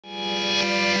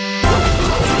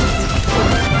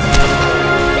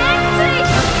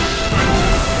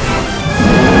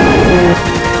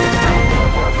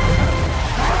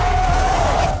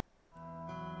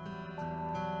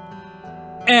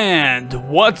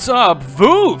What's up,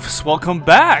 Voofs? Welcome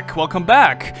back, welcome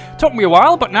back. Took me a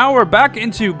while, but now we're back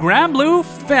into Granblue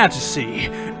Fantasy.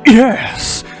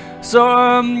 Yes!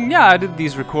 So, yeah, I did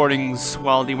these recordings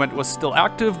while the event was still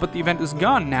active, but the event is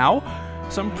gone now.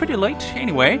 So I'm pretty late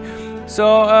anyway.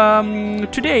 So,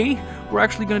 today, we're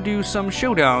actually gonna do some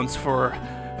showdowns for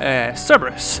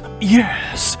Cerberus.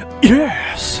 Yes!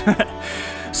 Yes!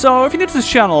 So, if you're new to this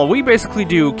channel, we basically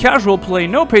do casual play,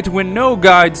 no pay to win, no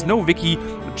guides, no wiki,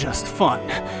 just fun.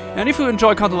 And if you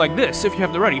enjoy content like this, if you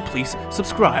haven't already, please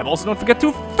subscribe. Also, don't forget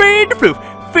to feed the floof.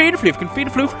 Feed the floof. You can feed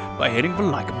the floof by hitting the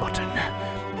like button.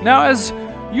 Now, as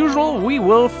usual, we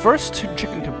will first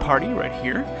check into party right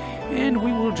here, and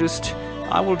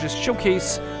I will just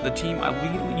showcase the team I'll be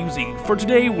using. For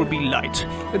today will be light.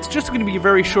 It's just going to be a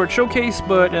very short showcase,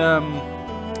 but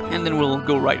and then we'll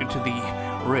go right into the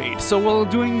raid. So we're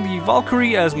doing the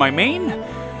Valkyrie as my main.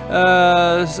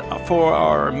 For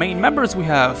our main members, we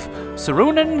have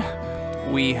Sarunan,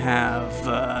 we have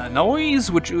Naoise,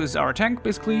 which is our tank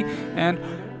basically, and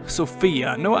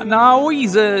Sophia.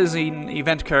 Naoise is an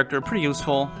event character, pretty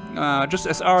useful. Just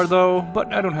SR though,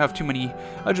 but I don't have too many.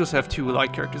 I just have 2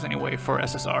 light characters anyway for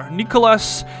SSR.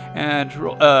 Nicholas and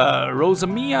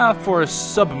Rosamia for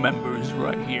sub-members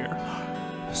right here.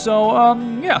 So,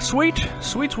 yeah, sweet.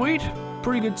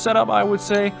 Pretty good setup, I would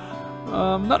say.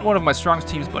 Not one of my strongest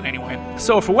teams, but anyway.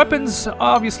 So for weapons,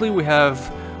 obviously we have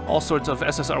all sorts of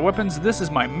SSR weapons. This is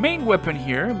my main weapon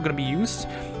here. I'm going to be used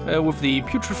with the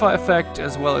Putrefy effect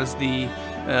as well as the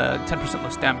 10%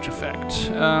 less damage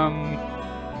effect.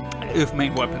 If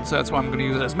main weapon, so that's why I'm going to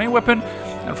use it as main weapon.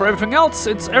 And for everything else,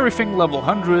 it's everything level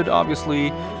 100,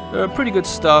 obviously. Pretty good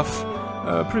stuff.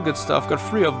 Got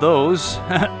 3 of those.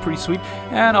 Pretty sweet.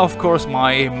 And of course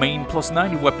my main plus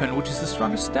 90 weapon, which is the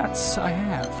strongest stats I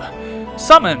have.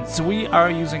 Summons, we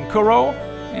are using Kuro,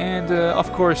 and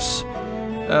of course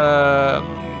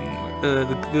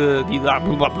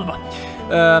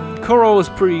Kuro is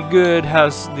pretty good,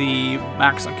 has the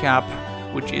max on cap,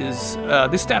 which is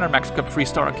the standard max cap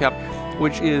 3-star on cap,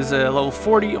 which is level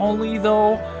 40 only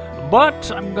though.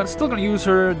 But I'm still going to use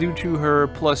her due to her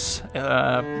plus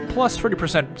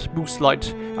 30% boost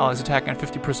light allies attack and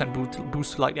 50%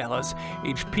 boost light allies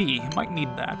HP. Might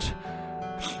need that.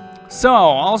 So,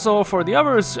 also for the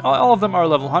others, all of them are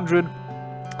level 100.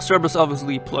 Cerberus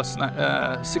obviously plus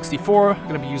 64.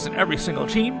 Going to be using every single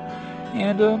team.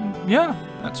 And yeah,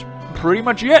 that's pretty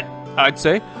much it, I'd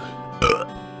say.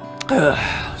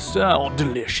 So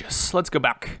delicious. Let's go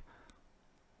back.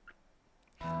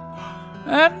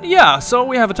 And yeah, so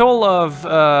we have a total of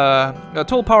a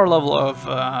total power level of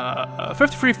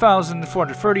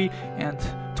 53,430 and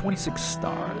 26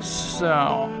 stars.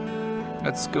 So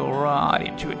let's go right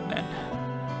into it then.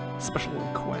 Special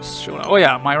quest showdown. Oh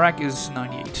yeah, my rank is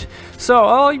 98.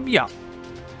 So yeah,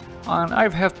 and I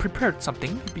have prepared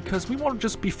something because we won't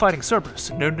just be fighting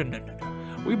Cerberus. No.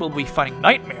 We will be fighting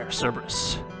Nightmare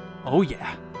Cerberus. Oh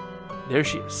yeah, there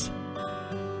she is.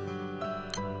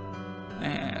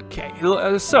 Okay,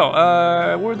 so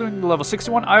we're doing level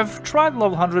 61. I've tried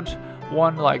level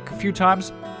 101 like a few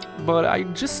times, but I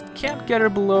just can't get her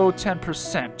below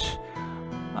 10%.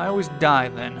 I always die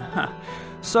then.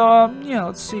 So yeah,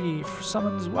 let's see. For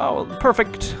summons, wow,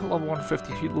 perfect. Level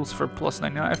 150 Lucifer plus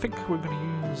 99. I think we're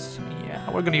gonna use, yeah,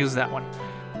 we're gonna use that one.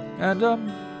 And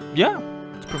yeah,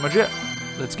 that's pretty much it.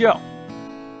 Let's go.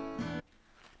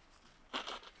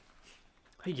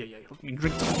 Hey, let me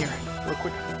drink some here real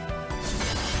quick.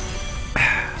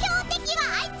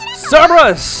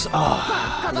 Cerberus!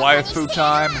 Oh, waifu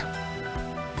time.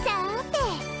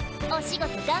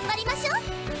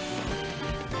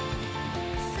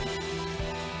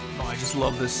 Oh, I just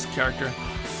love this character.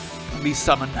 The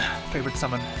summon, favorite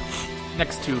summon.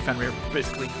 Next to Fenrir,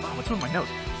 basically. Oh, what's with my note?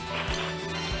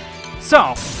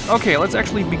 So, okay, let's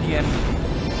actually begin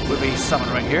with a summon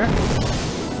right here.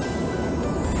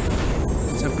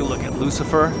 Let's have a good look at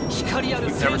Lucifer. If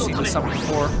you've never seen this summon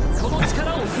before,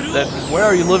 then where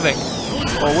are you living?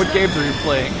 Or what games are you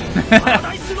playing?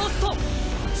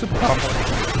 Super powerful.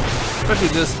 Especially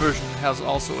this version has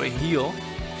also a heal,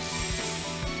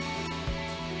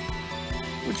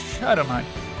 which I don't mind.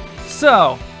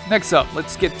 So, next up,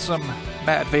 let's get some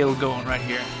Mad Veil going right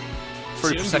here.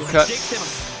 30% cut.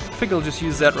 I think I'll just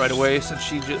use that right away since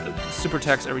she super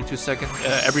attacks every 2 seconds,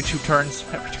 every 2 turns,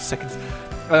 every 2 seconds.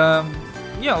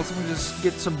 Yeah, let's just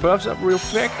get some buffs up real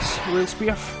fast, real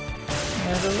spiff,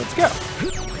 and let's go.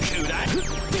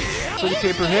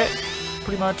 30k per hit,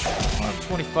 pretty much.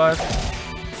 25.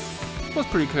 Was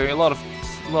pretty okay. A lot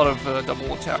of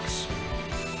double attacks.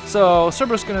 So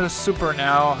Cerberus gonna super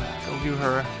now. I'll do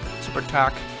her super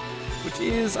attack, which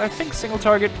is I think single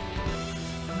target.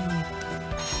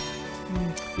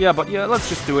 Yeah, but yeah, let's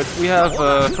just do it. We have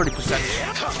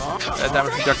 30%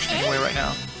 damage reduction anyway right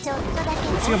now.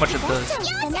 Let's see how much it does.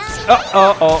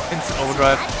 Oh, instant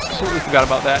overdrive. Completely forgot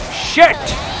about that. Shit!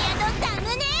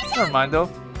 Never mind though.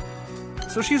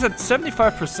 So she's at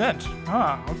 75%.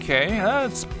 Huh, okay.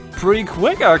 That's pretty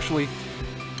quick actually.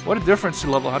 What a difference to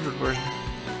level 100 version.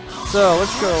 So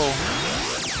let's go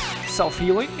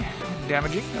self-healing,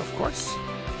 damaging, of course.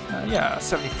 Yeah,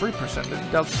 73%.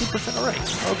 Down 2% already.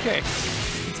 Okay.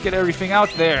 Let's get everything out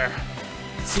there.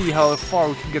 Let's see how far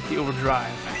we can get the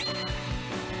overdrive.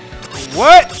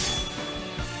 What?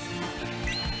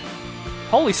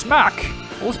 Holy smack!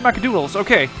 Holy smackadoodles.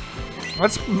 Okay.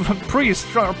 That's pretty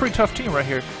strong, pretty tough team right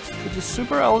here. So just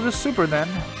super, I'll just super then.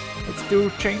 Let's do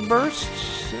chain burst.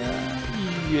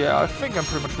 Yeah, I think I'm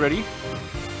pretty much ready.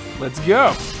 Let's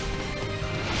go.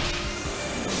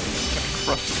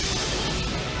 Crushed.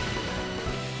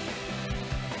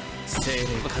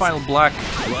 The final black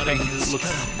thing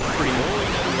looks pretty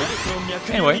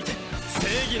good. Anyway,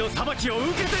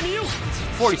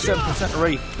 47%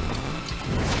 already.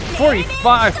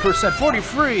 45%,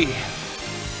 43.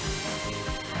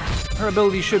 Her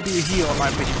ability should be a heal in my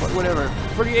opinion, but whatever.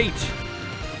 48.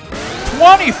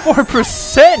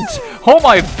 24%! Oh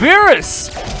my Beerus!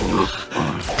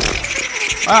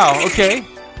 Wow, okay.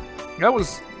 That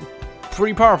was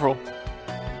pretty powerful.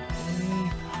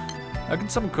 I can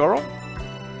summon Coral?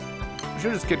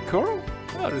 Should I just get Coral?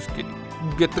 I'll just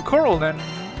get the Coral then.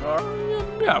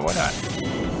 Yeah, why not?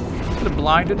 Get it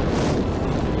blinded.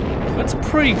 That's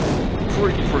pretty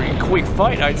quick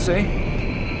fight, I'd say.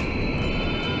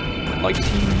 Light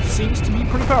team seems to be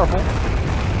pretty powerful.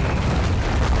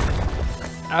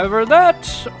 Either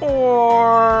that,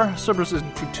 or Cerberus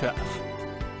isn't too tough.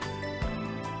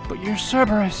 But you're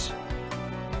Cerberus.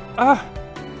 Ah,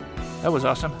 that was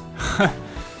awesome.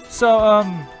 So,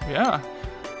 yeah.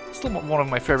 Still one of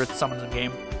my favorite summons in the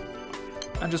game.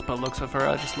 And just by the looks of her,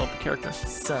 I just love the character.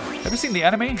 Have you seen the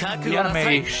anime? The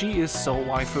anime, she is so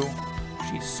waifu.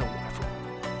 She's so waifu.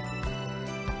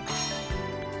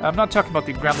 I'm not talking about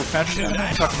the Granblue fantasy anime,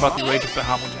 I'm talking about the Rage of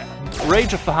Bahamut anime.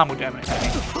 Rage of Bahamut anime.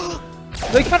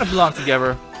 They kind of belong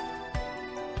together.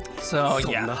 So,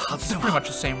 yeah. It's pretty much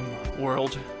the same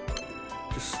world.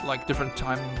 Just like different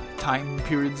time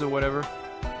periods or whatever.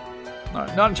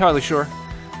 Not entirely sure.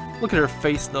 Look at her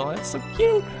face though, it's so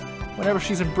cute. Whenever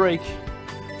she's in break,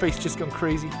 face just going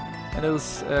crazy. And it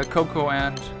was Coco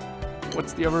and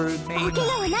what's the other name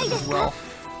as well.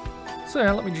 So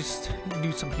yeah, let me just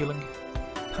do some healing.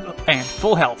 And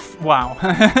full health. Wow.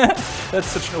 That's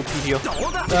such an OP heal.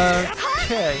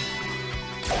 Okay.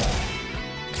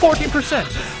 14%.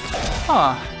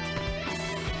 Huh.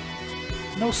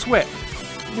 No sweat.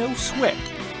 No sweat.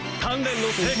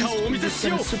 Just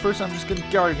gonna super, so I'm just gonna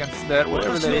guard against that,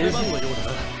 whatever that is.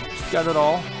 Just got it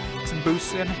all. Some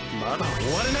boosts in.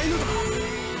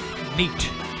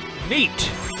 Neat. Neat!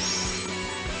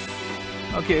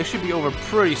 Okay, it should be over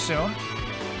pretty soon.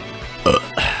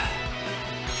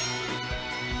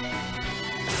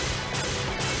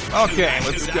 Okay,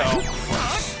 let's go.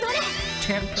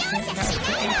 10%,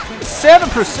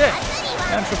 7%!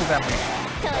 And triple damage.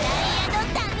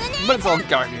 But it's all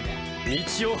guarded.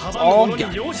 It's all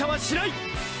guarded.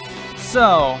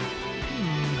 So,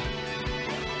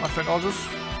 I think I'll just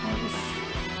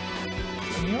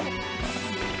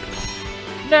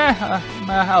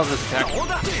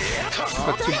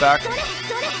I'll just attack. Got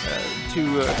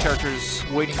two characters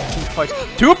waiting to fight.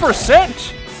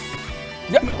 2%!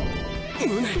 Yep.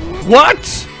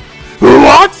 What?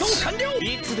 What?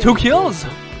 2 kills?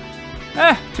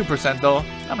 2% though.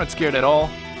 I'm not scared at all.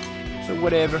 So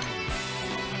whatever.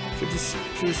 Should just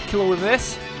kill her with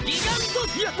this?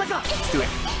 Let's do it.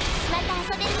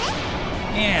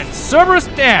 And Cerberus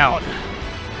down.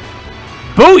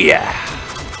 Booyah!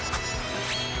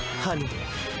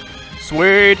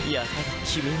 Sweet.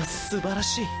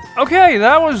 Okay,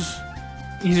 that was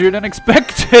easier than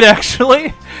expected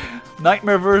actually.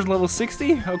 Nightmare version level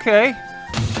 60? Okay.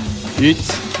 It's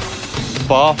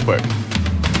perfect.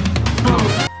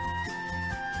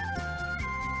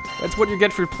 That's what you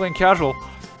get for playing casual.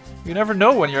 You never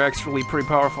know when you're actually pretty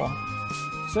powerful.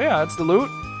 So yeah, that's the loot.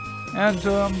 And,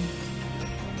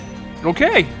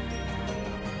 okay.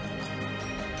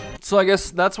 So I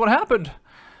guess that's what happened.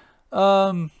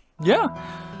 Yeah.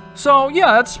 So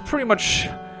yeah, that's pretty much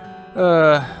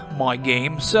my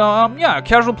game. So yeah,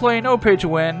 casual play, no pay to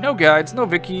win, no guides, no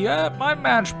Wiki. I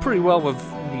managed pretty well with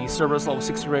the Cerberus level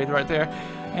 60 raid right there.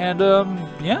 And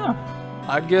yeah,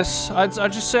 I guess I'd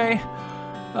just say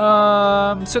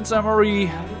since I've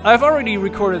already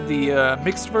recorded the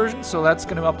mixed version, so that's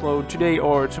gonna upload today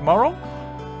or tomorrow.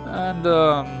 And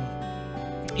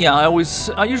yeah,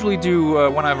 I usually do,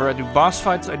 whenever I do boss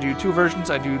fights, I do 2 versions.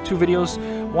 I do 2 videos,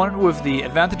 one with the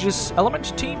advantages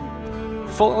element team,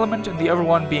 full element, and the other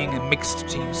one being a mixed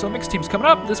team. So mixed team's coming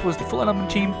up. This was the full element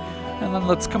team, and then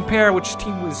let's compare which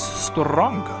team was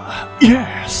stronger.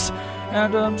 Yes!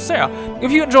 And so yeah,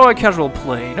 if you enjoy casual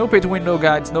play, no pay to win, no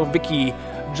guides, no Wiki,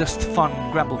 just fun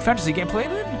Granblue fantasy gameplay,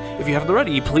 then if you haven't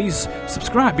already, please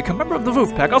subscribe, become a member of the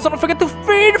Floof Pack. Also, don't forget to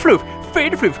fade the Floof!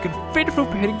 Fade the Floof! You can fade the Floof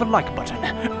by hitting the like button.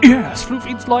 Yes, Floof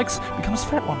eats likes, becomes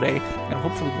fat one day, and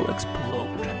hopefully will explode.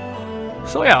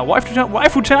 So yeah,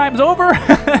 waifu time's over.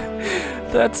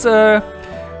 That's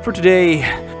for today.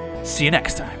 See you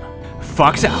next time.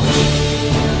 Fox out.